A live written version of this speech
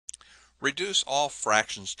Reduce all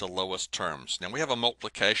fractions to lowest terms. Now we have a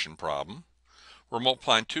multiplication problem. We're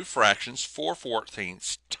multiplying two fractions,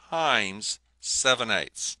 4/14 times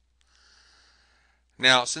 7/8.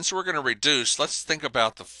 Now, since we're going to reduce, let's think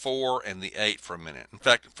about the 4 and the 8 for a minute. In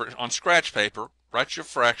fact, on scratch paper, write your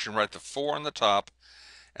fraction, write the 4 on the top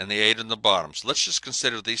and the 8 on the bottom. So let's just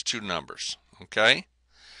consider these two numbers, okay?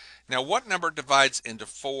 Now, what number divides into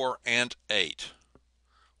 4 and 8?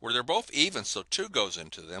 Well, they're both even, so 2 goes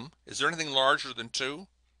into them. Is there anything larger than 2?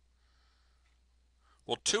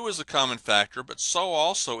 Well, 2 is a common factor, but so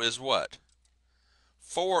also is what?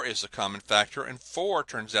 4 is a common factor, and 4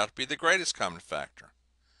 turns out to be the greatest common factor.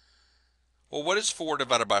 Well, what is 4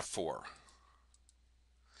 divided by 4?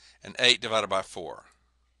 And 8 divided by 4.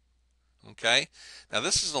 Okay? Now,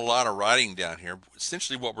 this is a lot of writing down here.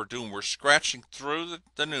 Essentially what we're doing, we're scratching through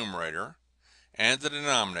the numerator and the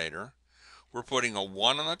denominator. We're putting a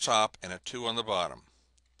 1 on the top and a 2 on the bottom.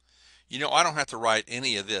 You know, I don't have to write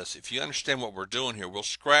any of this. If you understand what we're doing here, we'll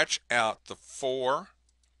scratch out the 4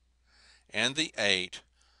 and the 8.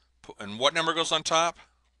 And what number goes on top?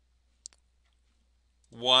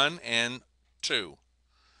 1 and 2.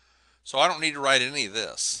 So I don't need to write any of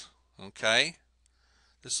this. Okay?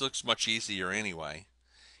 This looks much easier anyway.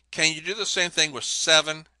 Can you do the same thing with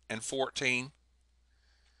 7 and 14?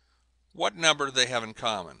 What number do they have in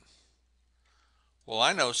common? Well,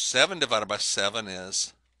 I know 7 divided by 7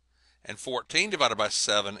 is, and 14 divided by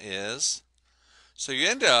 7 is. So you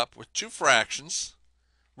end up with two fractions,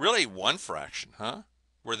 really one fraction, huh?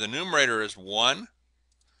 Where the numerator is 1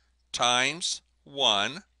 times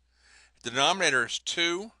 1. The denominator is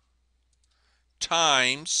 2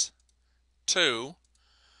 times 2.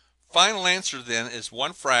 Final answer then is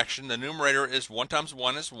one fraction. The numerator is 1 times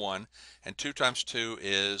 1 is 1, and 2 times 2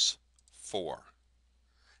 is 4.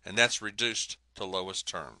 And that's reduced to lowest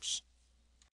terms.